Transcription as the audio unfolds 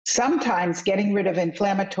Sometimes getting rid of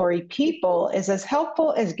inflammatory people is as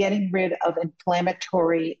helpful as getting rid of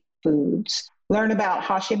inflammatory foods. Learn about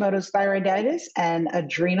Hashimoto's thyroiditis and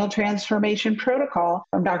adrenal transformation protocol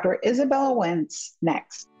from Dr. Isabella Wentz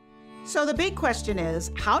next. So the big question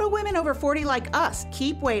is, how do women over 40 like us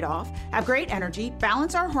keep weight off, have great energy,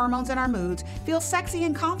 balance our hormones and our moods, feel sexy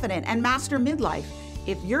and confident, and master midlife?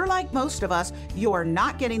 If you're like most of us, you're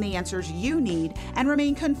not getting the answers you need and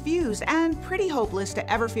remain confused and pretty hopeless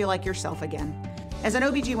to ever feel like yourself again. As an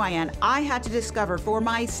OBGYN, I had to discover for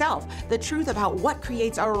myself the truth about what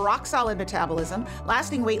creates a rock-solid metabolism,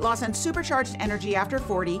 lasting weight loss, and supercharged energy after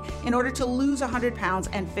 40 in order to lose 100 pounds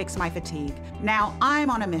and fix my fatigue. Now I'm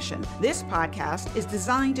on a mission. This podcast is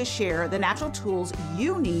designed to share the natural tools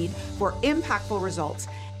you need for impactful results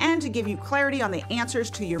and to give you clarity on the answers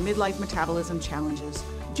to your midlife metabolism challenges.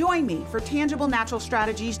 Join me for tangible natural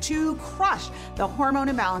strategies to crush the hormone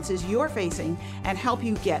imbalances you're facing and help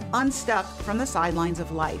you get unstuck from the sidelines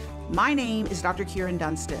of life. My name is Dr. Kieran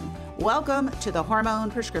Dunstan. Welcome to the Hormone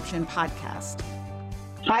Prescription Podcast.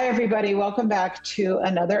 Hi, everybody. Welcome back to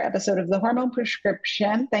another episode of the Hormone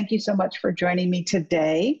Prescription. Thank you so much for joining me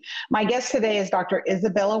today. My guest today is Dr.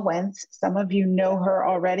 Isabella Wentz. Some of you know her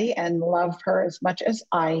already and love her as much as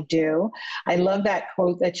I do. I love that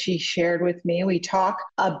quote that she shared with me. We talk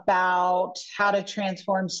about how to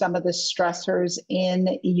transform some of the stressors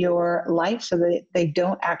in your life so that they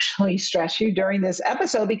don't actually stress you during this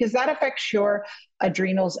episode, because that affects your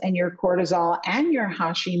adrenals and your cortisol and your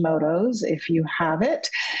Hashimoto's if you have it.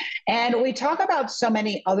 And we talk about so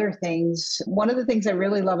many other things. One of the things I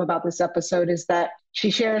really love about this episode is that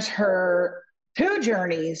she shares her two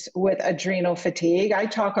journeys with adrenal fatigue. I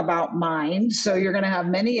talk about mine, so you're going to have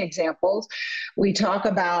many examples. We talk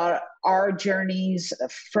about our journeys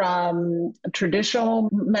from traditional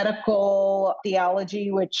medical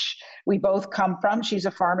theology, which we both come from. She's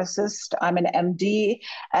a pharmacist, I'm an MD,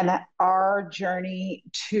 and our journey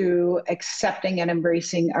to accepting and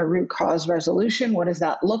embracing a root cause resolution. What does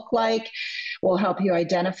that look like? We'll help you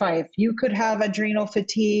identify if you could have adrenal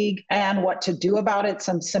fatigue and what to do about it,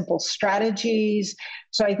 some simple strategies.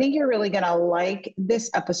 So I think you're really going to like this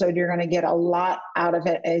episode. You're going to get a lot out of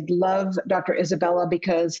it. I love Dr. Isabella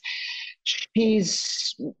because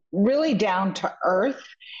she's really down to earth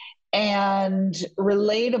and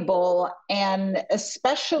relatable, and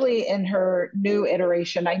especially in her new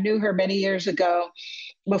iteration. I knew her many years ago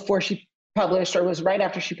before she published, or was right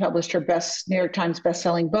after she published her New York Times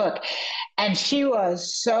best-selling book. And she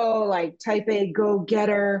was so like type A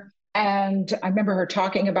go-getter. And I remember her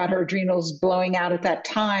talking about her adrenals blowing out at that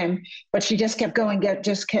time, but she just kept going,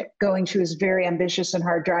 kept going. She was very ambitious and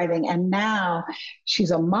hard driving. And now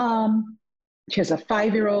she's a mom. She has a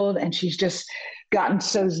 5-year-old, and she's just gotten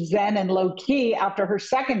so zen and low key after her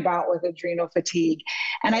second bout with adrenal fatigue.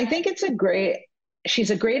 And I think she's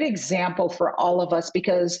a great example for all of us,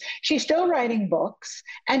 because she's still writing books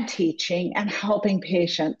and teaching and helping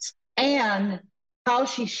patients. And how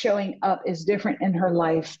she's showing up is different in her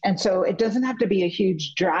life. And so it doesn't have to be a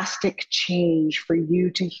huge drastic change for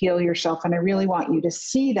you to heal yourself. And I really want you to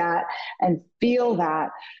see that and feel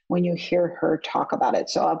that when you hear her talk about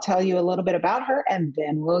it. So I'll tell you a little bit about her and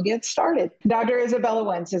then we'll get started. Dr. Isabella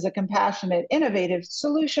Wentz is a compassionate, innovative,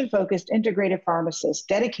 solution-focused integrative pharmacist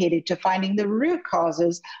dedicated to finding the root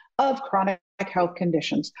causes of chronic health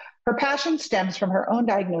conditions. Her passion stems from her own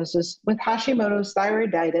diagnosis with Hashimoto's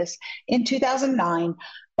thyroiditis in 2009,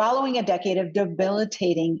 following a decade of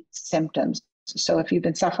debilitating symptoms. So if you've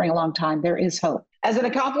been suffering a long time, there is hope. As an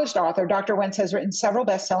accomplished author, Dr. Wentz has written several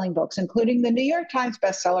best-selling books, including the New York Times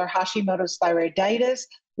bestseller, Hashimoto's Thyroiditis,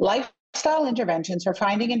 Lifestyle Interventions for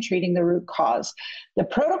Finding and Treating the Root Cause, the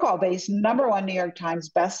protocol-based #1 New York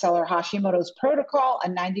Times bestseller, Hashimoto's Protocol, a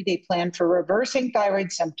 90-day plan for reversing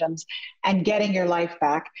thyroid symptoms and getting your life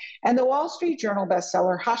back, and the Wall Street Journal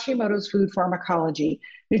bestseller, Hashimoto's Food Pharmacology,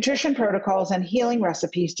 Nutrition Protocols and Healing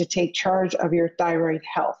Recipes to Take Charge of Your Thyroid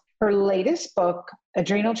Health. Her latest book,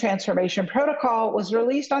 Adrenal Transformation Protocol, was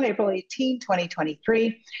released on April 18,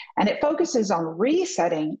 2023, and it focuses on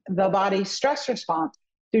resetting the body's stress response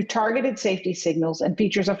through targeted safety signals and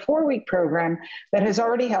features a 4-week program that has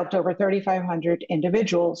already helped over 3,500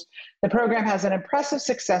 individuals. The program has an impressive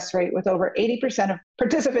success rate with over 80% of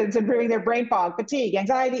participants improving their brain fog, fatigue,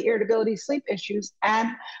 anxiety, irritability, sleep issues, and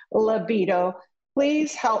libido.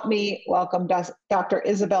 Please help me welcome Dr.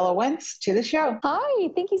 Isabella Wentz to the show. Hi,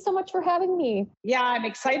 thank you so much for having me. Yeah, I'm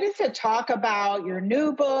excited to talk about your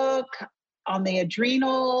new book on the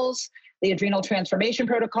adrenals the adrenal transformation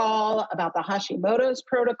protocol, about the Hashimoto's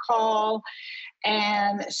protocol,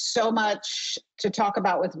 and so much to talk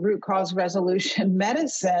about with root cause resolution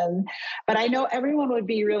medicine. But I know everyone would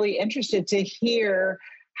be really interested to hear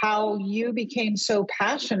how you became so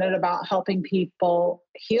passionate about helping people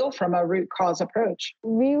heal from a root cause approach.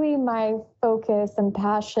 Really, my focus and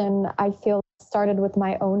passion, I feel, started with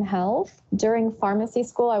my own health. During pharmacy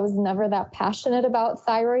school, I was never that passionate about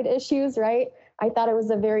thyroid issues, right? I thought it was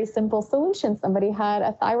a very simple solution. Somebody had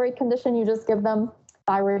a thyroid condition, you just give them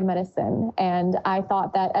thyroid medicine. And I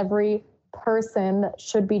thought that every person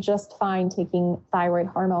should be just fine taking thyroid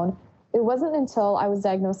hormone. It wasn't until I was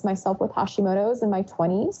diagnosed myself with Hashimoto's in my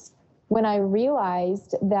 20s when I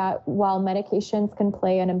realized that while medications can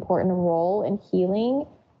play an important role in healing,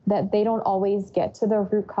 that they don't always get to the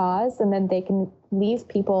root cause, and then they can leave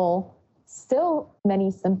people still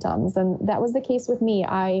many symptoms. And that was the case with me.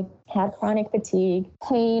 I had chronic fatigue,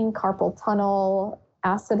 pain, carpal tunnel,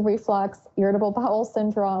 acid reflux, irritable bowel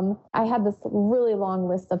syndrome. I had this really long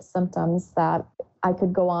list of symptoms that I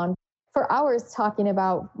could go on for hours talking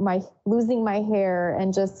about losing my hair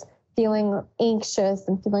and just feeling anxious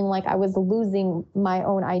and feeling like I was losing my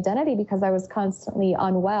own identity because I was constantly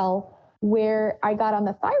unwell, where I got on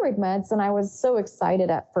the thyroid meds. And I was so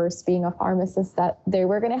excited at first, being a pharmacist, that they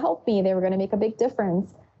were going to help me. They were going to make a big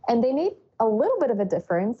difference. And they made a little bit of a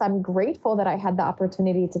difference. I'm grateful that I had the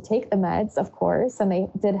opportunity to take the meds, of course, and they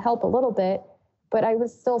did help a little bit, but I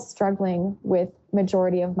was still struggling with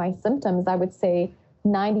majority of my symptoms. I would say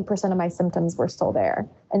 90% of my symptoms were still there.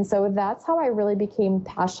 And so that's how I really became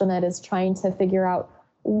passionate, is trying to figure out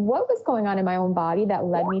what was going on in my own body that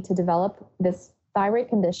led me to develop this thyroid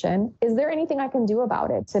condition. Is there anything I can do about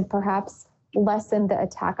it to perhaps lessen the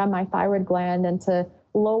attack on my thyroid gland and to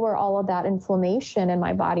lower all of that inflammation in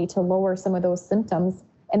my body, to lower some of those symptoms?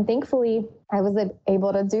 And thankfully, I was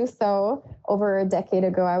able to do so. Over a decade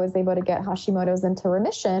ago, I was able to get Hashimoto's into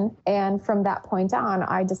remission. And from that point on,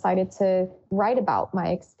 I decided to write about my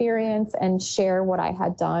experience and share what I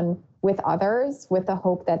had done with others, with the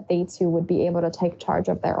hope that they too would be able to take charge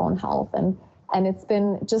of their own health. And it's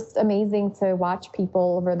been just amazing to watch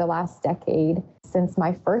people over the last decade, since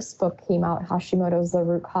my first book came out, Hashimoto's The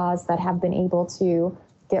Root Cause, that have been able to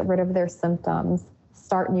get rid of their symptoms,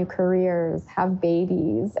 start new careers, have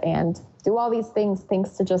babies, and do all these things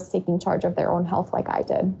thanks to just taking charge of their own health like I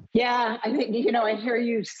did. Yeah, I think, I hear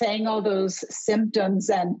you saying all those symptoms,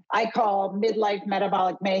 and I call midlife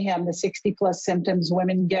metabolic mayhem the 60 plus symptoms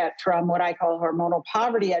women get from what I call hormonal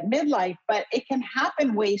poverty at midlife, but it can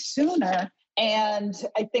happen way sooner. And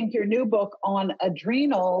I think your new book on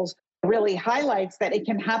adrenals really highlights that it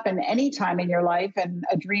can happen anytime in your life. And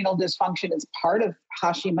adrenal dysfunction is part of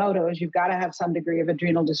Hashimoto's. You've got to have some degree of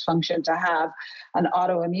adrenal dysfunction to have an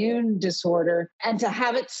autoimmune disorder, and to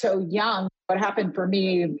have it so young. What happened for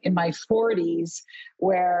me in my 40s,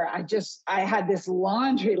 where I had this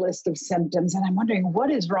laundry list of symptoms, and I'm wondering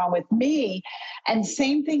what is wrong with me. And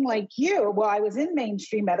same thing like you. Well, I was in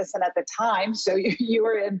mainstream medicine at the time, so you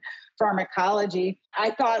were in pharmacology. I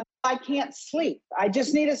thought, I can't sleep. I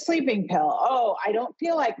just need a sleeping pill. Oh, I don't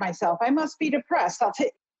feel like myself. I must be depressed.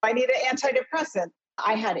 I need an antidepressant.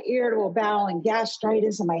 I had irritable bowel and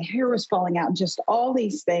gastritis, and my hair was falling out, and just all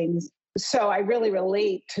these things. So I really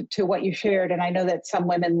relate to what you shared. And I know that some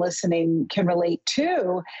women listening can relate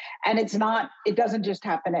too. And it doesn't just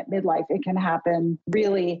happen at midlife. It can happen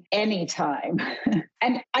really anytime.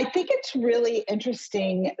 And I think it's really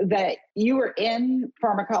interesting that you were in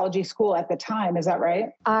pharmacology school at the time. Is that right?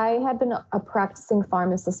 I had been a practicing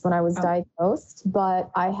pharmacist when I was diagnosed, but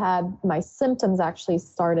I had my symptoms actually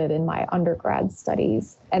started in my undergrad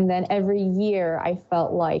studies. And then every year I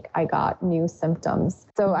felt like I got new symptoms.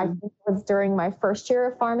 So I think it was during my first year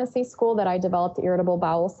of pharmacy school that I developed irritable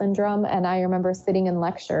bowel syndrome. And I remember sitting in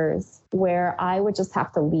lectures where I would just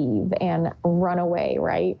have to leave and run away,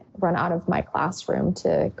 right? Run out of my classroom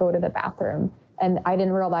to go to the bathroom. And I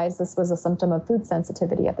didn't realize this was a symptom of food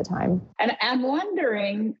sensitivity at the time. And I'm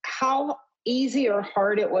wondering how easy or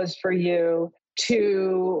hard it was for you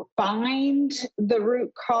to find the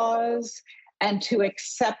root cause and to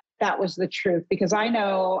accept that was the truth. Because I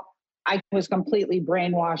know I was completely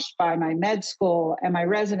brainwashed by my med school and my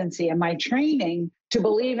residency and my training to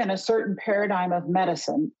believe in a certain paradigm of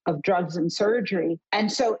medicine, of drugs and surgery.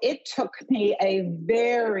 And so it took me a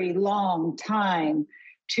very long time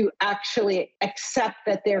to actually accept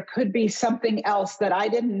that there could be something else that I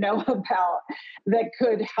didn't know about that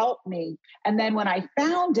could help me. And then when I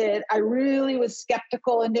found it, I really was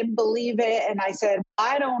skeptical and didn't believe it. And I said,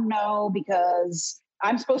 I don't know, because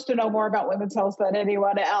I'm supposed to know more about women's health than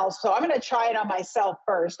anyone else. So I'm going to try it on myself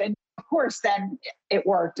first. And of course, then it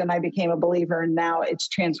worked and I became a believer and now it's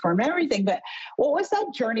transformed everything. But what was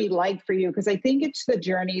that journey like for you? Because I think it's the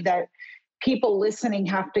journey that people listening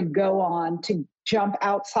have to go on to jump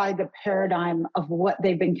outside the paradigm of what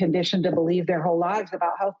they've been conditioned to believe their whole lives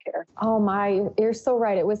about healthcare. Oh my, you're so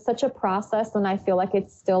right. It was such a process, and I feel like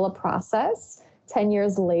it's still a process 10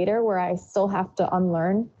 years later where I still have to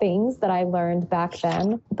unlearn things that I learned back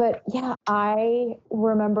then. But yeah, I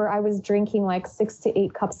remember I was drinking like 6 to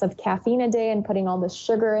 8 cups of caffeine a day and putting all this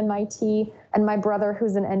sugar in my tea. And my brother,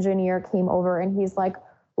 who's an engineer, came over and he's like,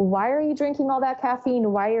 why are you drinking all that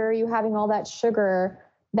caffeine? Why are you having all that sugar?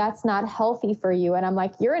 That's not healthy for you. And I'm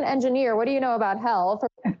like, you're an engineer. What do you know about health?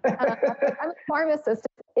 I'm a pharmacist.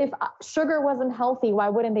 If sugar wasn't healthy, why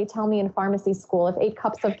wouldn't they tell me in pharmacy school? If 8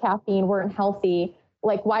 cups of caffeine weren't healthy,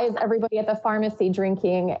 like why is everybody at the pharmacy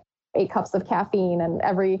drinking 8 cups of caffeine? And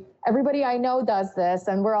everybody I know does this,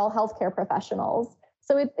 and we're all healthcare professionals.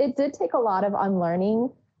 So it did take a lot of unlearning.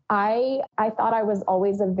 I thought I was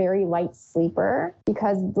always a very light sleeper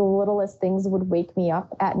because the littlest things would wake me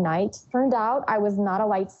up at night. Turned out I was not a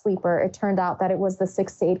light sleeper. It turned out that it was the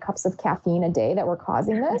 6 to 8 cups of caffeine a day that were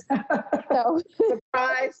causing this. So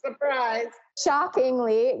surprise.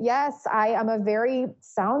 Shockingly, yes, I am a very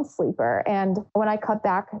sound sleeper. And when I cut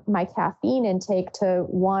back my caffeine intake to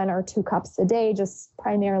 1 or 2 cups a day, just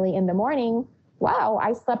primarily in the morning, wow,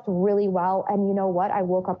 I slept really well. And you know what? I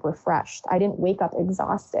woke up refreshed. I didn't wake up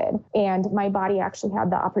exhausted. And my body actually had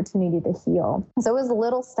the opportunity to heal. So it was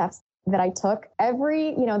little steps that I took.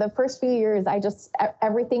 The first few years,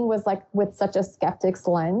 everything was like with such a skeptic's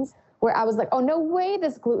lens where I was like, oh, no way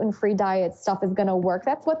this gluten-free diet stuff is going to work.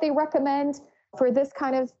 That's what they recommend for this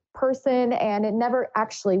kind of person. And it never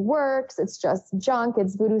actually works. It's just junk.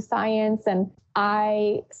 It's voodoo science. And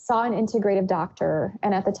I saw an integrative doctor.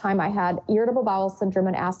 And at the time I had irritable bowel syndrome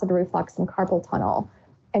and acid reflux and carpal tunnel.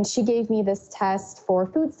 And she gave me this test for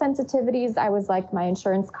food sensitivities. I was like, my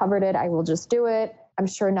insurance covered it. I will just do it. I'm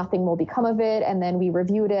sure nothing will become of it. And then we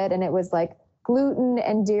reviewed it. And it was like gluten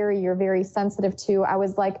and dairy you're very sensitive to. I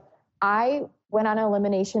was like, I went on an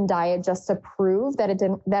elimination diet just to prove that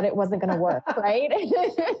it wasn't going to work, right?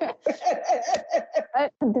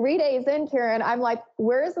 3 days in, Karen, I'm like,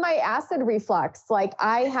 where's my acid reflux? Like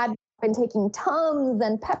I had been taking Tums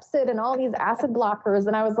and Pepcid and all these acid blockers.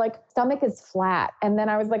 And I was like, stomach is flat. And then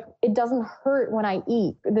I was like, it doesn't hurt when I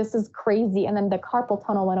eat. This is crazy. And then the carpal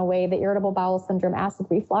tunnel went away, the irritable bowel syndrome, acid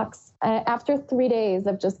reflux, after 3 days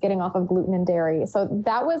of just getting off of gluten and dairy. So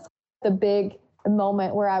that was the big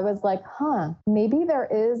moment where I was like, maybe there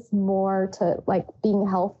is more to like being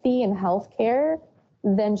healthy and healthcare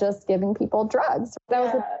than just giving people drugs.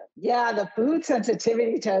 The food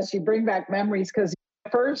sensitivity test, you bring back memories because the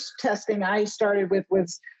first testing I started with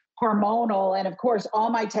was hormonal. And of course, all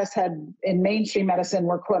my tests in mainstream medicine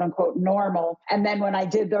were quote unquote normal. And then when I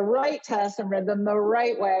did the right test and read them the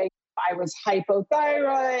right way, I was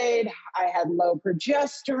hypothyroid, I had low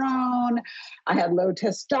progesterone, I had low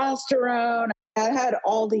testosterone. I had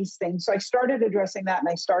all these things. So I started addressing that and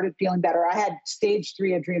I started feeling better. I had stage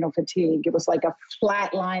 3 adrenal fatigue. It was like a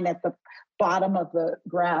flat line at the bottom of the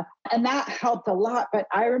graph. And that helped a lot. But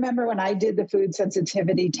I remember when I did the food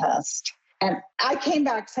sensitivity test, and I came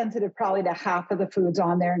back sensitive probably to half of the foods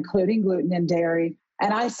on there, including gluten and dairy.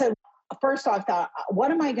 And I said, first off, I thought,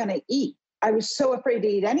 what am I going to eat? I was so afraid to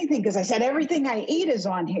eat anything because I said, everything I eat is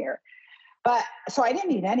on here. But so I didn't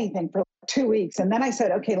eat anything for 2 weeks. And then I said,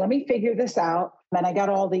 okay, let me figure this out. And I got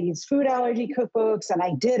all these food allergy cookbooks and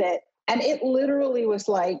I did it. And it literally was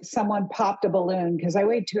like someone popped a balloon because I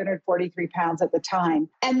weighed 243 pounds at the time.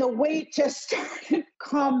 And the weight just started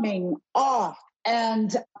coming off.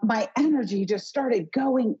 And my energy just started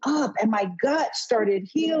going up and my gut started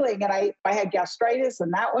healing. And I had gastritis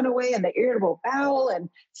and that went away, and the irritable bowel, and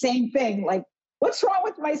same thing, like, what's wrong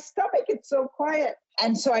with my stomach? It's so quiet.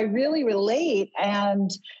 And so I really relate. And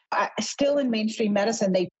still in mainstream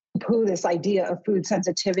medicine, they poo this idea of food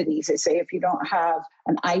sensitivities. They say if you don't have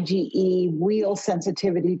an IgE wheel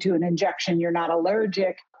sensitivity to an injection, you're not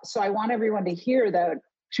allergic. So I want everyone to hear that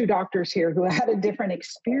 2 doctors here who had a different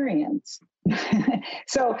experience.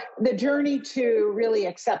 So the journey to really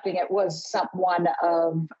accepting it was one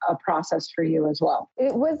of a process for you as well.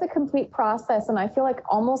 It was a complete process. And I feel like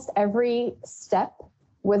almost every step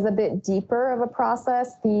was a bit deeper of a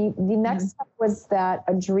process. The next step was that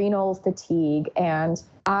adrenal fatigue. And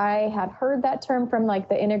I had heard that term from like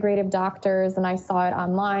the integrative doctors, and I saw it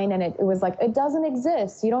online, and it was like, it doesn't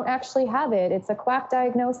exist. You don't actually have it. It's a quack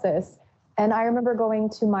diagnosis. And I remember going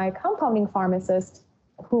to my compounding pharmacist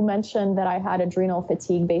who mentioned that I had adrenal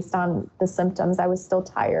fatigue based on the symptoms. I was still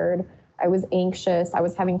tired. I was anxious. I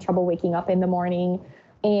was having trouble waking up in the morning.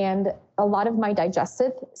 And a lot of my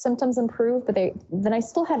digestive symptoms improved, but then I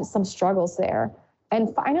still had some struggles there.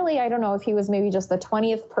 And finally, I don't know if he was maybe just the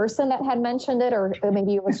 20th person that had mentioned it, or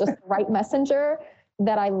maybe it was just the right messenger,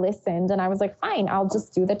 that I listened and I was like, fine, I'll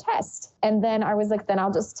just do the test. And then I was like, then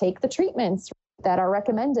I'll just take the treatments that are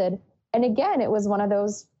recommended. And again, it was one of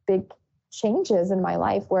those big changes in my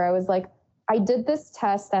life where I was like, I did this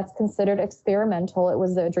test that's considered experimental. It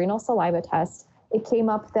was the adrenal saliva test. It came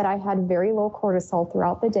up that I had very low cortisol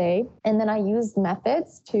throughout the day. And then I used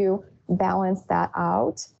methods to balance that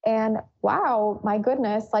out. And wow, my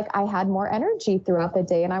goodness, like I had more energy throughout the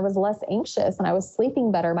day and I was less anxious and I was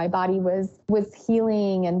sleeping better. My body was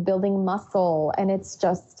healing and building muscle. And it's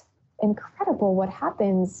just incredible what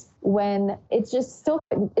happens when it's just still,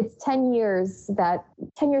 it's 10 years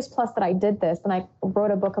plus that I did this. And I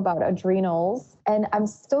wrote a book about adrenals, and I'm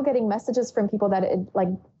still getting messages from people that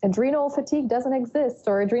adrenal fatigue doesn't exist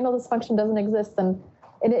or adrenal dysfunction doesn't exist. And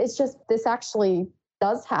it's just, this actually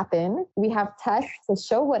does happen. We have tests to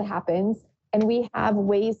show what happens, and we have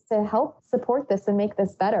ways to help support this and make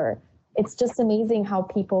this better. It's just amazing how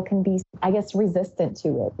people can be, I guess, resistant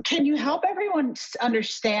to it. Can you help everyone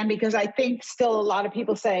understand? Because I think still a lot of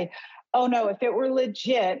people say, oh no, if it were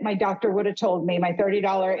legit, my doctor would have told me, my $30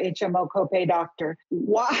 HMO copay doctor.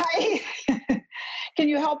 Why? Can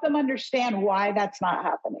you help them understand why that's not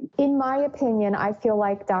happening? In my opinion, I feel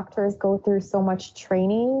like doctors go through so much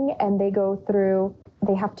training, and they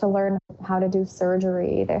have to learn how to do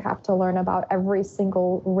surgery. They have to learn about every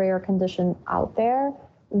single rare condition out there,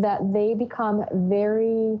 that they become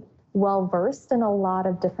very well versed in a lot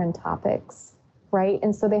of different topics, right?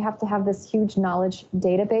 And so they have to have this huge knowledge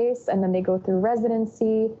database, and then they go through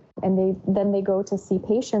residency, and then they go to see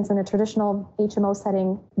patients in a traditional HMO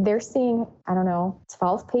setting. They're seeing,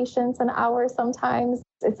 12 patients an hour sometimes.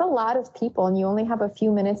 It's a lot of people, and you only have a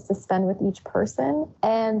few minutes to spend with each person.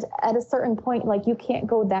 And at a certain point, like, you can't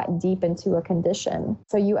go that deep into a condition.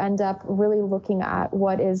 So you end up really looking at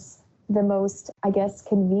what is the most, I guess,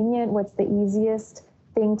 convenient, what's the easiest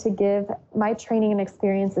thing to give. My training and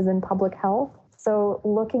experience is in public health. So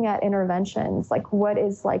looking at interventions, like what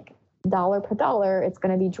is like dollar per dollar, it's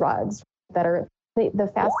going to be drugs that are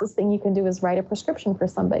the fastest thing you can do is write a prescription for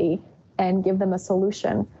somebody and give them a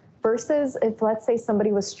solution. Versus if, let's say,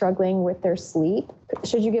 somebody was struggling with their sleep,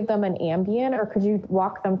 should you give them an Ambien, or could you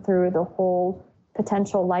walk them through the whole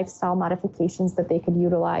potential lifestyle modifications that they could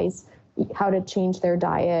utilize, how to change their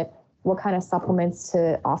diet, what kind of supplements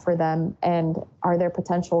to offer them, and are there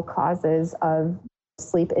potential causes of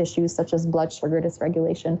sleep issues such as blood sugar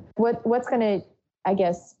dysregulation? What's going to, I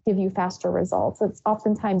guess, give you faster results?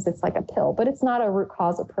 Oftentimes it's like a pill, but it's not a root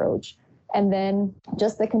cause approach. And then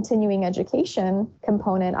just the continuing education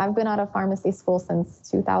component. I've been out of pharmacy school since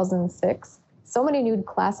 2006. So many new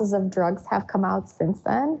classes of drugs have come out since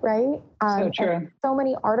then, right? So true. So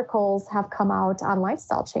many articles have come out on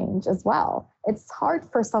lifestyle change as well. It's hard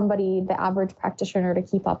for somebody, the average practitioner, to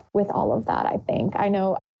keep up with all of that, I think. I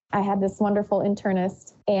know I had this wonderful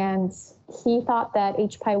internist, and he thought that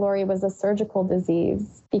H. pylori was a surgical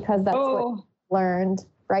disease because that's what he learned,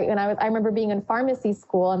 right? And I remember being in pharmacy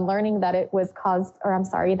school and learning that it was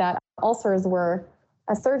that ulcers were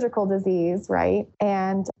a surgical disease, right?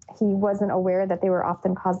 And he wasn't aware that they were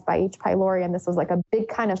often caused by H. pylori. And this was like a big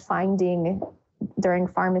kind of finding during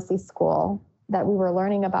pharmacy school that we were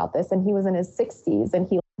learning about this. And he was in his 60s and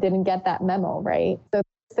he didn't get that memo, right? So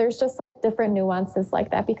there's just different nuances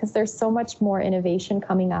like that because there's so much more innovation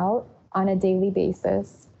coming out on a daily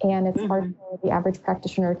basis. And it's hard for the average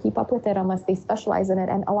practitioner to keep up with it unless they specialize in it.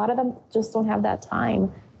 And a lot of them just don't have that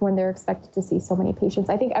time when they're expected to see so many patients.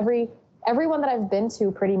 I think everyone that I've been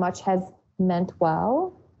to pretty much has meant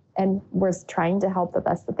well and was trying to help the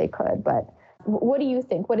best that they could. But what do you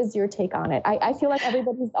think? What is your take on it? I feel like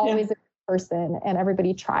everybody's always a person and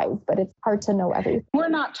everybody tries, but it's hard to know everything. We're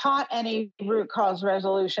not taught any root cause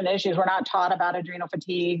resolution issues. We're not taught about adrenal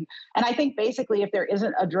fatigue. And I think basically if there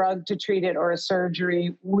isn't a drug to treat it or a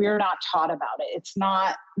surgery, we're not taught about it. It's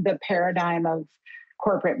not the paradigm of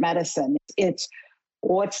corporate medicine. It's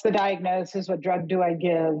what's the diagnosis? What drug do I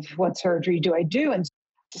give? What surgery do I do? And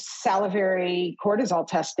salivary cortisol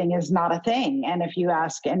testing is not a thing. And if you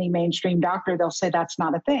ask any mainstream doctor, they'll say that's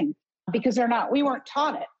not a thing because we weren't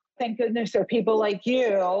taught it. Thank goodness there are people like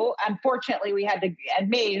you. Unfortunately, and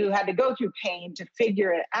me, who had to go through pain to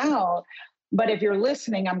figure it out. But if you're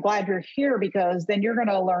listening, I'm glad you're here because then you're going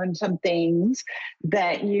to learn some things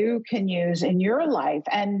that you can use in your life.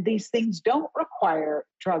 And these things don't require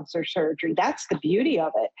drugs or surgery. That's the beauty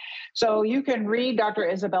of it. So you can read Dr.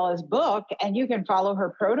 Isabella's book and you can follow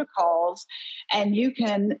her protocols and you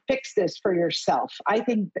can fix this for yourself. I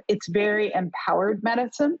think it's very empowered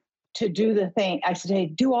medicine to do the thing. I say,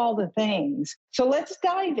 do all the things. So let's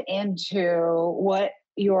dive into what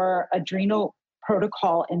your adrenal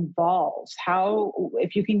protocol involves. How,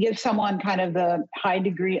 if you can give someone kind of the high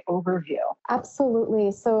degree overview.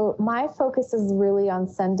 Absolutely. So my focus is really on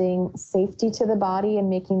sending safety to the body and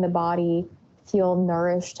making the body feel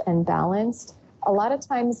nourished and balanced. A lot of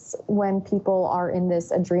times when people are in this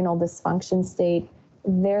adrenal dysfunction state,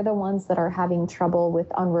 they're the ones that are having trouble with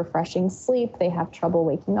unrefreshing sleep. They have trouble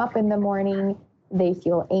waking up in the morning. They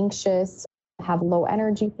feel anxious, have low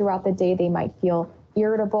energy throughout the day. They might feel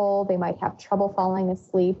irritable. They might have trouble falling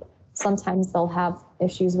asleep. Sometimes they'll have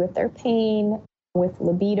issues with their pain, with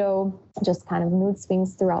libido, just kind of mood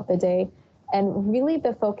swings throughout the day. And really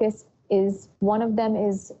the focus is, one of them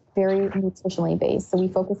is very nutritionally based. So we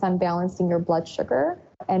focus on balancing your blood sugar,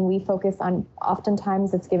 and we focus on,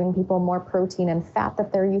 oftentimes it's giving people more protein and fat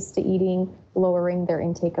that they're used to eating, lowering their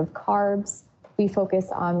intake of carbs. We focus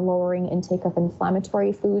on lowering intake of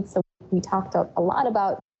inflammatory foods. So we talked a lot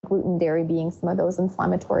about gluten, dairy being some of those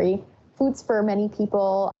inflammatory foods for many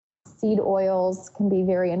people. Seed oils can be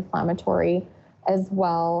very inflammatory as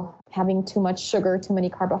well. Having too much sugar, too many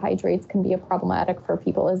carbohydrates can be problematic for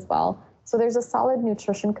people as well. So there's a solid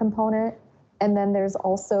nutrition component. And then there's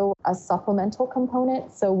also a supplemental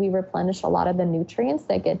component. So we replenish a lot of the nutrients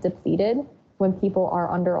that get depleted when people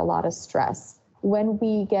are under a lot of stress. When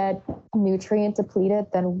we get nutrient depleted,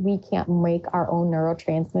 then we can't make our own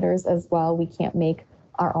neurotransmitters as well. We can't make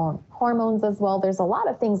our own hormones as well. There's a lot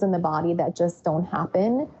of things in the body that just don't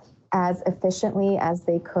happen as efficiently as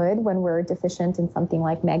they could when we're deficient in something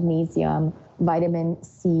like magnesium, vitamin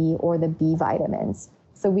C, or the B vitamins.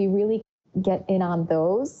 So we really get in on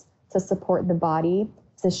those to support the body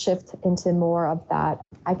to shift into more of that.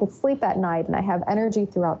 I could sleep at night and I have energy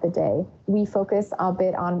throughout the day. We focus a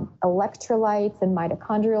bit on electrolytes and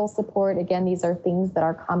mitochondrial support. Again, these are things that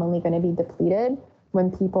are commonly going to be depleted when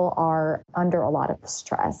people are under a lot of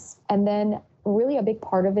stress. And then really a big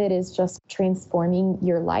part of it is just transforming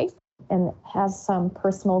your life, and has some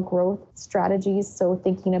personal growth strategies. So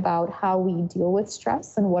thinking about how we deal with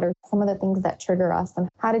stress and what are some of the things that trigger us and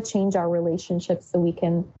how to change our relationships so we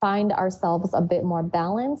can find ourselves a bit more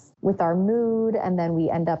balanced with our mood. And then we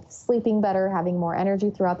end up sleeping better, having more energy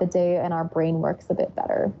throughout the day, and our brain works a bit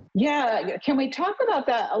better. Yeah. Can we talk about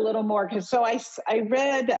that a little more? Because I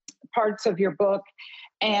read parts of your book,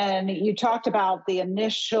 and you talked about the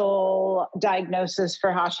initial diagnosis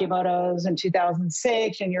for Hashimoto's in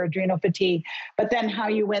 2006 and your adrenal fatigue, but then how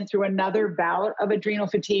you went through another bout of adrenal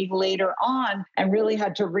fatigue later on and really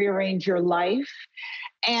had to rearrange your life.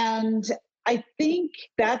 And I think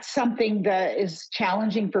that's something that is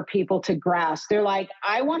challenging for people to grasp. They're like,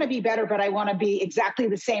 I want to be better, but I want to be exactly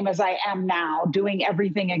the same as I am now, doing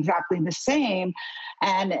everything exactly the same.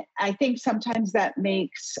 And I think sometimes that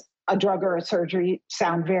makes a drug or a surgery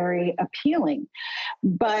sound very appealing.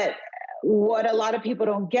 But what a lot of people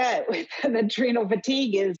don't get with an adrenal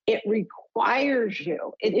fatigue is it requires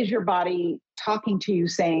you. It is your body talking to you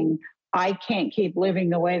saying, I can't keep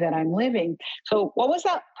living the way that I'm living. So what was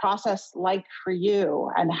that process like for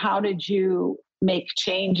you? And how did you make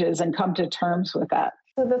changes and come to terms with that?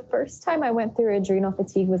 So the first time I went through adrenal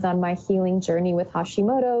fatigue was on my healing journey with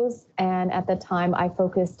Hashimoto's. And at the time I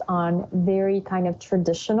focused on very kind of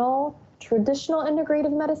traditional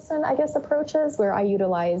integrative medicine, I guess, approaches where I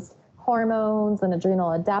utilized hormones and adrenal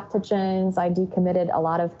adaptogens. I decommitted a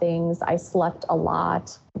lot of things. I slept a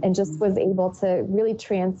lot and just was able to really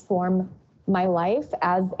transform my life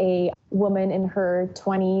as a woman in her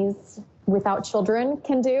 20s without children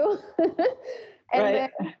can do. And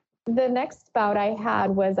then the next bout I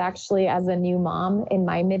had was actually as a new mom in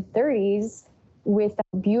my mid-30s with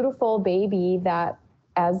a beautiful baby that,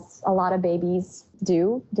 as a lot of babies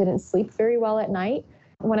do, didn't sleep very well at night.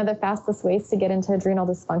 One of the fastest ways to get into adrenal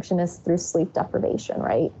dysfunction is through sleep deprivation,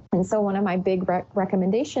 right? And so one of my big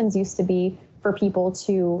recommendations used to be for people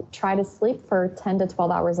to try to sleep for 10 to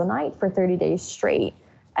 12 hours a night for 30 days straight.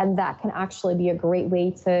 And that can actually be a great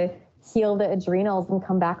way to heal the adrenals and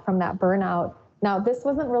come back from that burnout. Now, this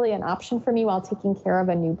wasn't really an option for me while taking care of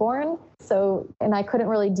a newborn. And I couldn't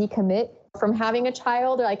really decommit from having a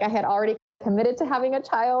child. Like I had already committed to having a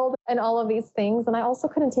child and all of these things. And I also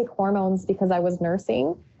couldn't take hormones because I was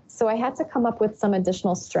nursing. So I had to come up with some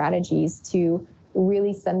additional strategies to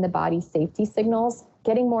really send the body safety signals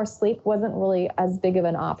getting more sleep wasn't really as big of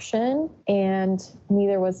an option, and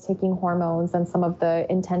neither was taking hormones, and some of the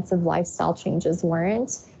intensive lifestyle changes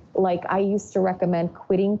weren't. Like, I used to recommend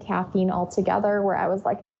quitting caffeine altogether, where I was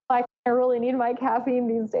like, I really need my caffeine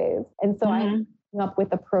these days. And so I came up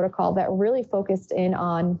with a protocol that really focused in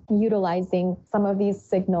on utilizing some of these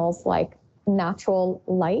signals like natural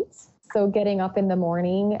light. So getting up in the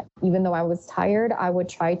morning, even though I was tired, I would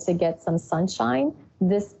try to get some sunshine.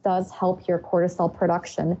 This does help your cortisol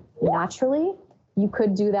production naturally. You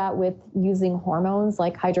could do that with using hormones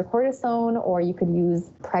like hydrocortisone, or you could use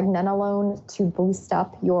pregnenolone to boost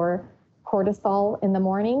up your cortisol in the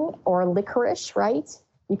morning, or licorice, right?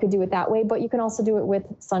 You could do it that way, but you can also do it with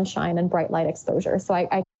sunshine and bright light exposure. So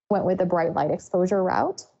I went with the bright light exposure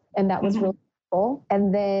route, and that was really cool.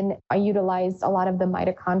 And then I utilized a lot of the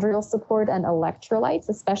mitochondrial support and electrolytes,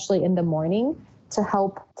 especially in the morning, to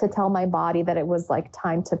help to tell my body that it was like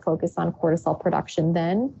time to focus on cortisol production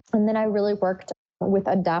then. And then I really worked with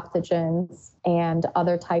adaptogens and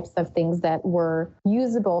other types of things that were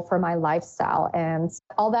usable for my lifestyle. And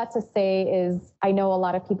all that to say is, I know a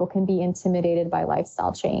lot of people can be intimidated by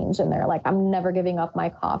lifestyle change, and they're like, I'm never giving up my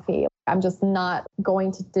coffee. I'm just not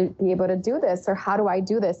going to be able to do this. Or how do I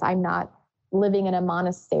do this? I'm not living in a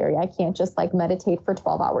monastery. I can't just like meditate for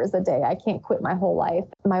 12 hours a day. I can't quit my whole life.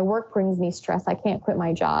 My work brings me stress. I can't quit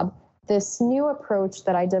my job. This new approach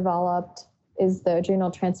that I developed is the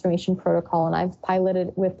Adrenal Transformation Protocol, and I've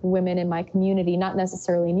piloted with women in my community, not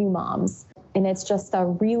necessarily new moms. And it's just a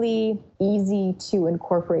really easy to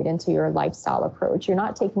incorporate into your lifestyle approach. You're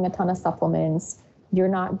not taking a ton of supplements. You're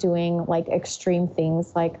not doing like extreme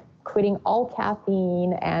things like quitting all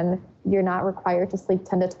caffeine, and you're not required to sleep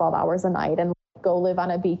 10 to 12 hours a night and go live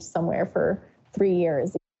on a beach somewhere for 3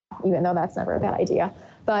 years, even though that's never a bad idea.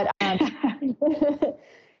 But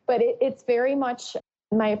but it's very much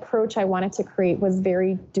my approach I wanted to create was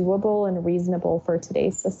very doable and reasonable for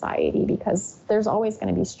today's society, because there's always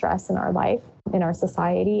going to be stress in our life, in our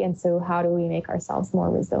society. And so how do we make ourselves more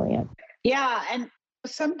resilient? Yeah. And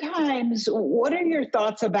sometimes, what are your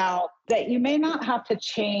thoughts about that you may not have to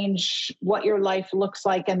change what your life looks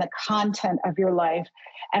like and the content of your life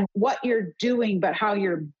and what you're doing, but how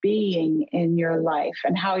you're being in your life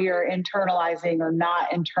and how you're internalizing or not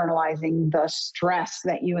internalizing the stress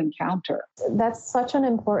that you encounter? That's such an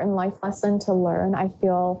important life lesson to learn. I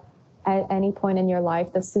feel at any point in your life,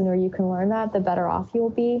 the sooner you can learn that, the better off you'll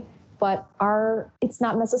be. But it's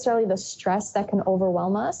not necessarily the stress that can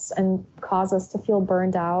overwhelm us and cause us to feel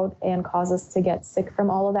burned out and cause us to get sick from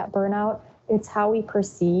all of that burnout. It's how we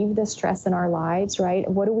perceive the stress in our lives, right?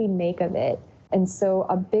 What do we make of it? And so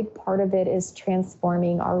a big part of it is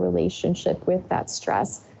transforming our relationship with that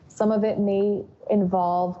stress. Some of it may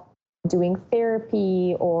involve doing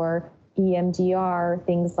therapy or EMDR,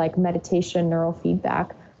 things like meditation,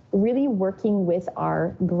 neurofeedback, really working with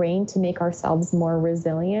our brain to make ourselves more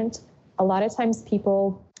resilient. A lot of times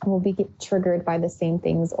people will be triggered by the same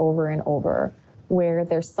things over and over, where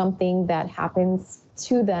there's something that happens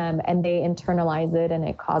to them and they internalize it and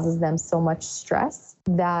it causes them so much stress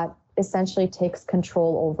that essentially takes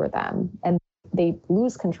control over them and they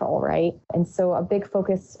lose control, right? And so a big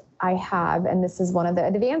focus I have, and this is one of the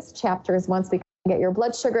advanced chapters, once we get your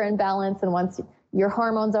blood sugar in balance and once your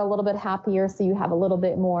hormones are a little bit happier, so you have a little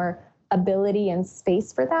bit more ability and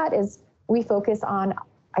space for that, is we focus on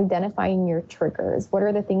identifying your triggers. What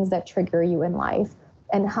are the things that trigger you in life?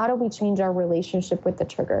 And how do we change our relationship with the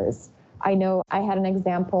triggers? I know I had an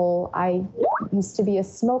example. I used to be a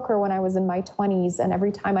smoker when I was in my 20s, and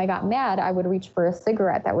every time I got mad, I would reach for a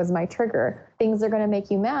cigarette. That was my trigger. Things are going to make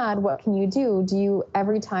you mad. What can you do? Do you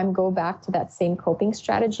every time go back to that same coping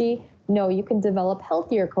strategy? No, you can develop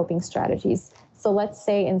healthier coping strategies. So let's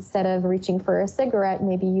say instead of reaching for a cigarette,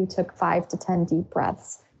 maybe you took 5 to 10 deep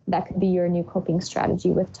breaths. That could be your new coping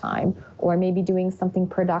strategy with time, or maybe doing something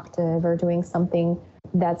productive or doing something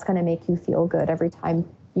that's going to make you feel good every time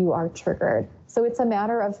you are triggered. So it's a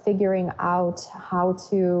matter of figuring out how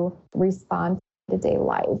to respond to day-to-day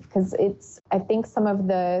life, because I think some of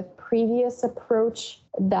the previous approach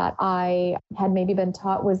that I had maybe been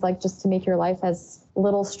taught was like just to make your life as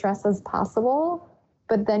little stress as possible,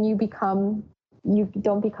 but then you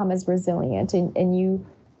don't become as resilient and you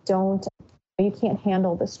can't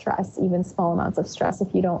handle the stress, even small amounts of stress,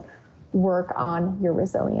 if you don't work on your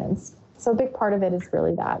resilience. So a big part of it is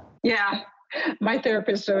really that. Yeah. My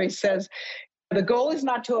therapist always says, the goal is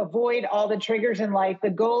not to avoid all the triggers in life. The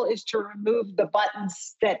goal is to remove the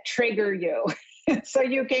buttons that trigger you so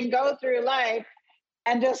you can go through life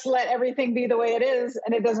and just let everything be the way it is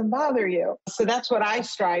and it doesn't bother you. So that's what I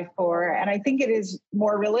strive for. And I think it is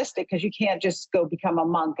more realistic because you can't just go become a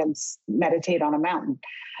monk and meditate on a mountain.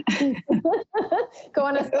 Go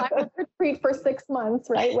on a silent retreat for 6 months,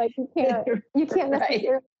 right? Like you can't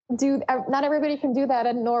necessarily do, not everybody can do that,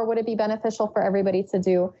 and nor would it be beneficial for everybody to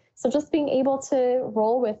do. So just being able to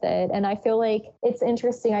roll with it. And I feel like it's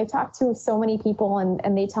interesting. I talk to so many people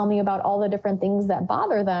and they tell me about all the different things that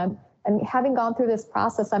bother them. And having gone through this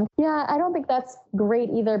process, I don't think that's great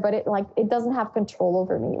either, but it doesn't have control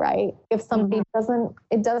over me, right? If somebody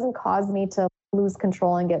it doesn't cause me to lose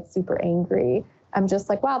control and get super angry. I'm just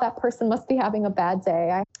like, wow, that person must be having a bad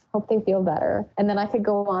day. I hope they feel better. And then I could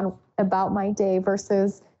go on about my day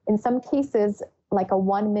versus in some cases, like a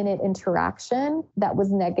 1-minute interaction that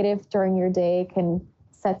was negative during your day can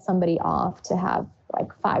set somebody off to have like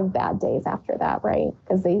 5 bad days after that, right?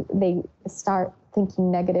 Because they start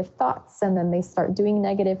thinking negative thoughts and then they start doing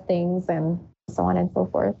negative things and so on and so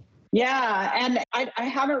forth. Yeah. And I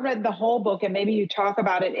haven't read the whole book, and maybe you talk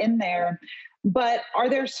about it in there, but are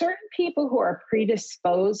there certain people who are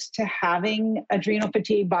predisposed to having adrenal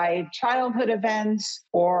fatigue by childhood events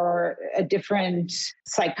or a different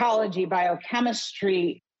psychology,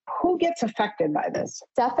 biochemistry? Who gets affected by this?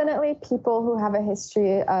 Definitely people who have a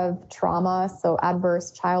history of trauma, so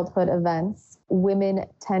adverse childhood events. Women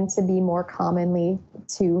tend to be more commonly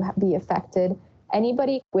to be affected.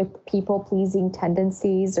 Anybody with people-pleasing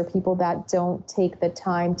tendencies or people that don't take the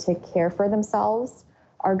time to care for themselves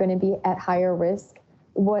are going to be at higher risk.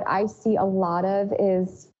 What I see a lot of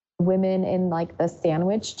is women in like the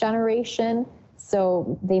sandwich generation.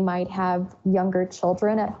 So they might have younger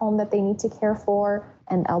children at home that they need to care for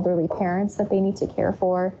and elderly parents that they need to care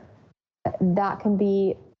for. That can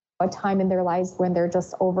be a time in their lives when they're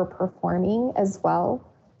just overperforming as well.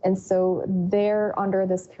 And so they're under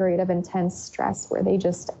this period of intense stress where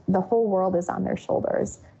the whole world is on their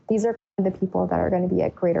shoulders. These are the people that are going to be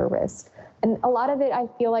at greater risk. And a lot of it, I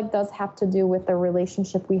feel like, does have to do with the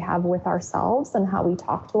relationship we have with ourselves and how we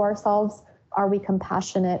talk to ourselves. Are we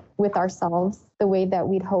compassionate with ourselves the way that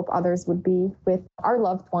we'd hope others would be with our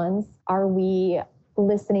loved ones? Are we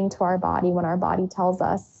listening to our body when our body tells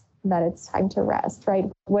us that it's time to rest, right?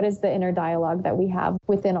 What is the inner dialogue that we have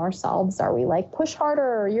within ourselves? Are we like, push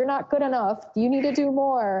harder, you're not good enough, you need to do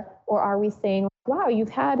more? Or are we saying, wow,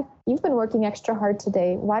 you've been working extra hard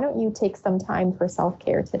today. Why don't you take some time for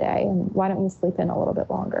self-care today? And why don't you sleep in a little bit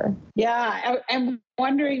longer? Yeah. I'm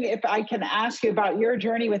wondering if I can ask you about your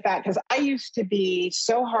journey with that, because I used to be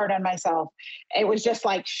so hard on myself. It was just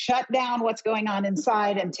like shut down what's going on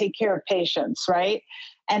inside and take care of patients, right?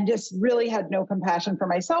 And just really had no compassion for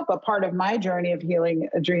myself. But part of my journey of healing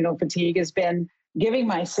adrenal fatigue has been giving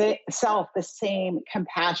myself the same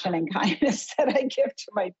compassion and kindness that I give to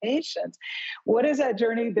my patients. What has that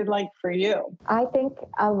journey been like for you? I think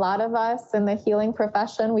a lot of us in the healing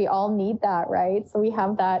profession, we all need that, right? So we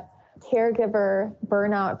have that caregiver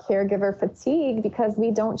burnout, caregiver fatigue, because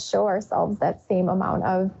we don't show ourselves that same amount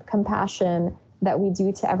of compassion that we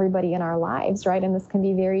do to everybody in our lives, right? And this can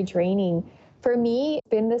be very draining. For me, it's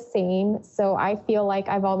been the same. So I feel like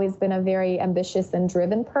I've always been a very ambitious and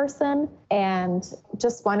driven person and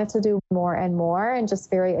just wanted to do more and more and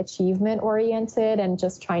just very achievement oriented and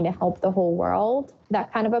just trying to help the whole world.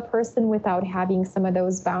 That kind of a person without having some of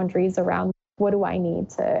those boundaries around what do I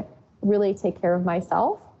need to really take care of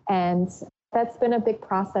myself. And that's been a big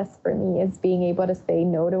process for me, is being able to say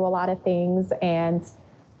no to a lot of things and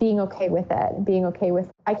being okay with it, being okay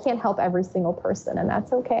with, I can't help every single person, and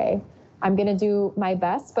that's okay. I'm going to do my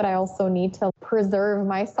best, but I also need to preserve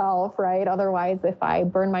myself, right? Otherwise, if I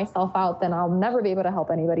burn myself out, then I'll never be able to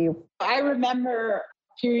help anybody. I remember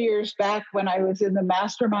a few years back when I was in the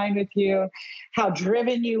mastermind with you, how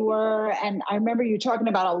driven you were. And I remember you talking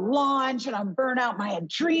about a launch and I'm burn out my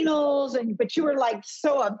adrenals, but you were like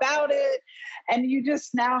so about it. And you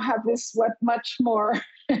just now have this much more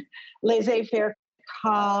laissez-faire,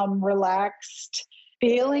 calm, relaxed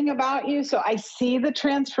feeling about you. So I see the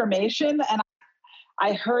transformation, and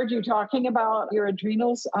I heard you talking about your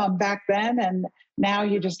adrenals back then, and now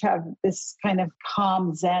you just have this kind of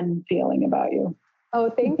calm Zen feeling about you. Oh,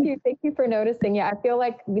 thank you. Thank you for noticing. Yeah, I feel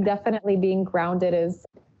like definitely being grounded is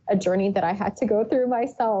a journey that I had to go through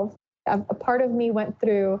myself. A part of me went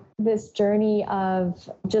through this journey of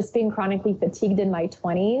just being chronically fatigued in my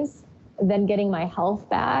 20s, then getting my health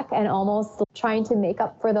back and almost trying to make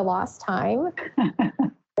up for the lost time.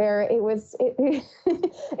 Where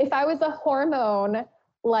if I was a hormone,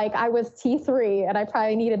 like I was T3 and I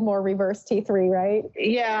probably needed more reverse T3, right?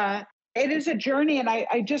 Yeah. It is a journey. And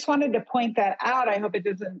I just wanted to point that out. I hope it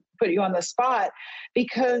doesn't put you on the spot,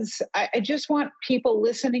 because I just want people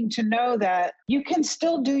listening to know that you can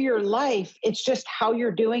still do your life. It's just how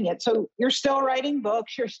you're doing it. So you're still writing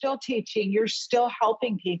books, you're still teaching, you're still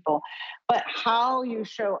helping people. But how you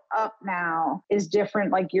show up now is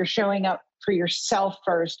different. Like you're showing up for yourself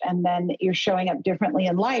first, and then you're showing up differently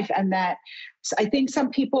in life. And that I think some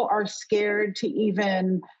people are scared to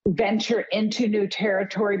even venture into new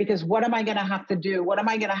territory because what am I going to have to do? What am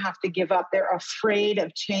I going to have to give up? They're afraid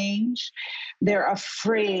of change. They're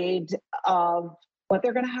afraid of what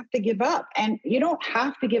they're going to have to give up. And you don't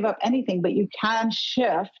have to give up anything, but you can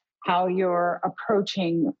shift how you're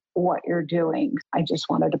approaching what you're doing. I just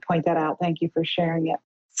wanted to point that out. Thank you for sharing it.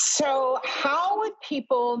 So how would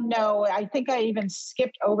people know? I think I even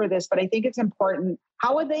skipped over this, but I think it's important.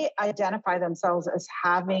 How would they identify themselves as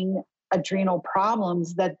having adrenal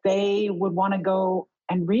problems that they would want to go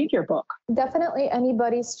and read your book? Definitely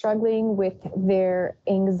anybody struggling with their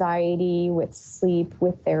anxiety, with sleep,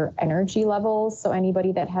 with their energy levels. So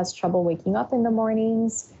anybody that has trouble waking up in the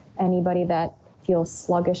mornings, anybody that feels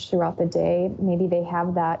sluggish throughout the day, maybe they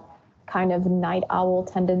have that kind of night owl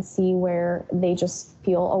tendency where they just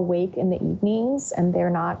feel awake in the evenings and they're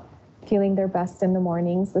not feeling their best in the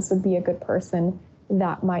mornings. This would be a good person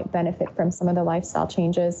that might benefit from some of the lifestyle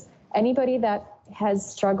changes. Anybody that has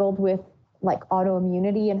struggled with like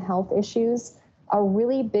autoimmunity and health issues, a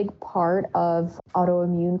really big part of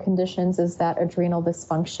autoimmune conditions is that adrenal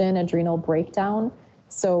dysfunction, adrenal breakdown.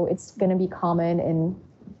 So it's going to be common in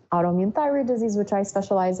autoimmune thyroid disease, which I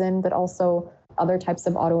specialize in, but also other types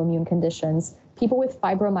of autoimmune conditions. People with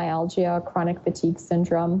fibromyalgia, chronic fatigue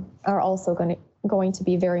syndrome are also going to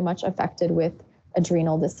be very much affected with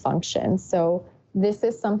adrenal dysfunction. So this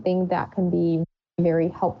is something that can be very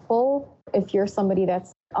helpful if you're somebody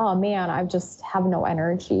that's, oh man, I just have no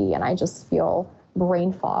energy and I just feel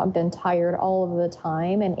brain fogged and tired all of the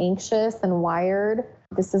time and anxious and wired.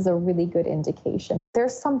 This is a really good indication.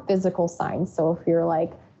 There's some physical signs. So if you're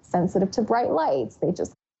like sensitive to bright lights,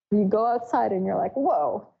 you go outside and you're like,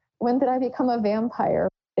 whoa, when did I become a vampire?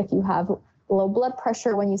 If you have low blood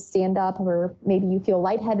pressure when you stand up, or maybe you feel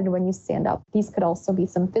lightheaded when you stand up, these could also be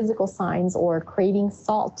some physical signs. Or craving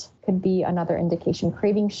salt could be another indication.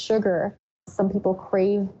 Craving sugar. Some people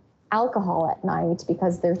crave alcohol at night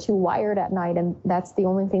because they're too wired at night, and that's the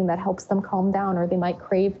only thing that helps them calm down. Or they might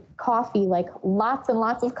crave coffee, like lots and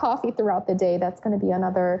lots of coffee throughout the day. That's going to be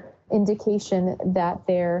another indication that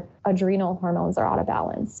their adrenal hormones are out of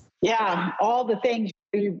balance. Yeah, all the things.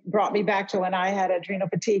 You brought me back to when I had adrenal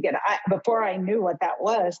fatigue. And before I knew what that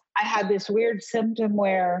was, I had this weird symptom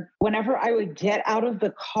where whenever I would get out of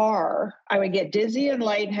the car, I would get dizzy and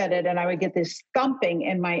lightheaded, and I would get this thumping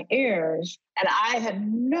in my ears. And I had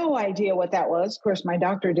no idea what that was. Of course, my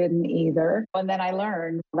doctor didn't either. And then I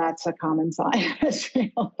learned that's a common sign of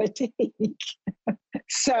adrenal fatigue.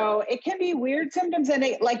 So it can be weird symptoms. And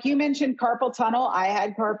like you mentioned, carpal tunnel. I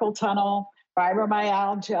had carpal tunnel.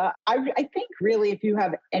 Fibromyalgia. I think really if you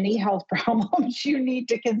have any health problems, you need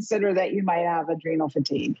to consider that you might have adrenal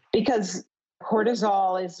fatigue, because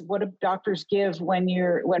cortisol is what doctors give when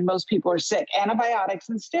most people are sick, antibiotics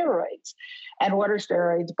and steroids. And what are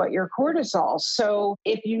steroids but your cortisol? So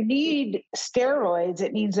if you need steroids,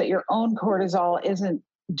 it means that your own cortisol isn't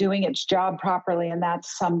doing its job properly, and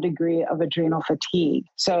that's some degree of adrenal fatigue.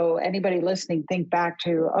 So anybody listening, think back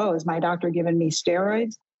to, is my doctor giving me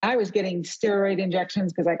steroids? I was getting steroid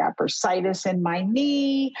injections because I got bursitis in my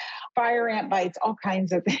knee, fire ant bites, all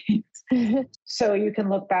kinds of things. So you can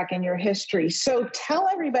look back in your history. So tell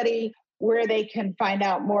everybody where they can find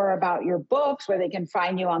out more about your books, where they can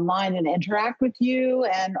find you online and interact with you,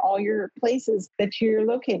 and all your places that you're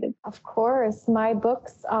located. Of course. My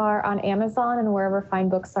books are on Amazon and wherever fine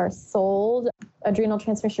books are sold. Adrenal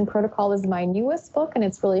Transformation Protocol is my newest book, and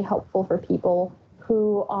it's really helpful for people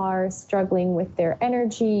who are struggling with their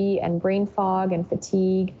energy and brain fog and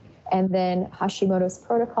fatigue. And then Hashimoto's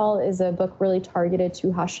Protocol is a book really targeted to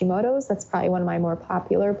Hashimoto's. That's probably one of my more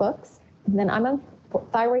popular books. And then I'm a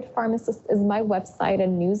Thyroid Pharmacist is my website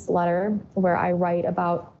and newsletter where I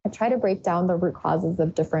try to break down the root causes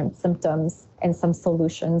of different symptoms and some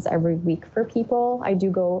solutions every week for people. I do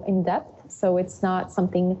go in depth, so it's not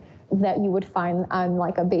something that you would find on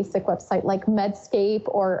like a basic website like Medscape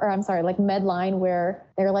or like Medline, where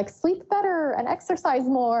they're like sleep better and exercise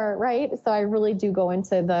more, right? So I really do go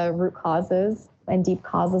into the root causes and deep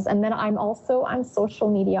causes. And then I'm also on social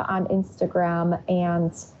media on Instagram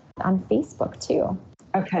and on Facebook too.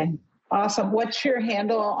 Okay, awesome. What's your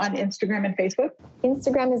handle on Instagram and Facebook?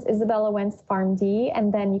 Instagram is Isabella Wentz PharmD,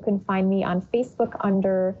 and then you can find me on Facebook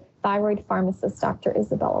under thyroid pharmacist, Dr.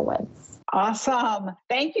 Isabella Wentz. Awesome.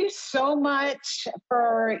 Thank you so much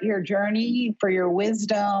for your journey, for your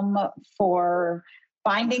wisdom, for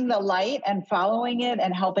finding the light and following it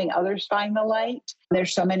and helping others find the light.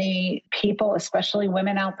 There's so many people, especially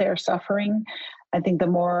women out there suffering. I think the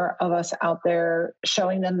more of us out there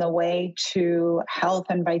showing them the way to health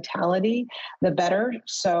and vitality, the better.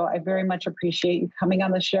 So I very much appreciate you coming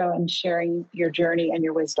on the show and sharing your journey and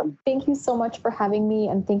your wisdom. Thank you so much for having me,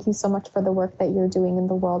 and thank you so much for the work that you're doing in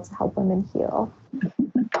the world to help women heal.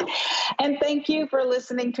 And thank you for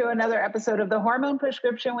listening to another episode of The Hormone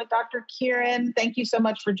Prescription with Dr. Kieran. Thank you so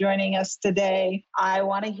much for joining us today. I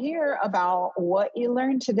want to hear about what you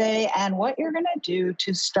learned today and what you're going to do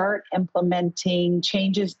to start implementing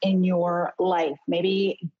changes in your life.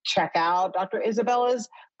 Maybe check out Dr. Isabella's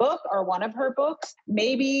book or one of her books.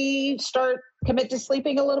 Maybe commit to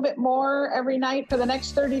sleeping a little bit more every night for the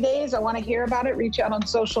next 30 days. I want to hear about it. Reach out on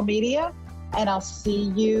social media. And I'll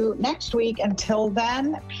see you next week. Until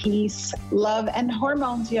then, peace, love, and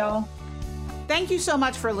hormones, y'all. Thank you so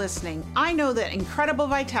much for listening. I know that incredible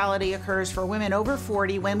vitality occurs for women over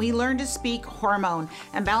 40 when we learn to speak hormone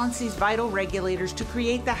and balance these vital regulators to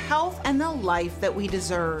create the health and the life that we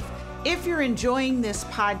deserve. If you're enjoying this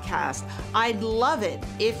podcast, I'd love it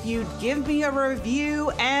if you'd give me a review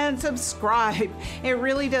and subscribe. It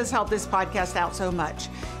really does help this podcast out so much.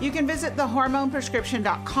 You can visit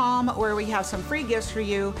thehormoneprescription.com where we have some free gifts for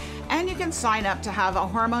you, and you can sign up to have a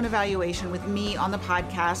hormone evaluation with me on the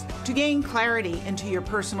podcast to gain clarity into your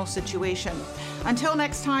personal situation. Until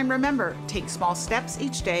next time, remember, take small steps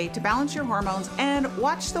each day to balance your hormones and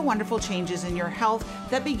watch the wonderful changes in your health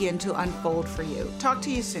that begin to unfold for you. Talk to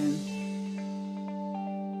you soon.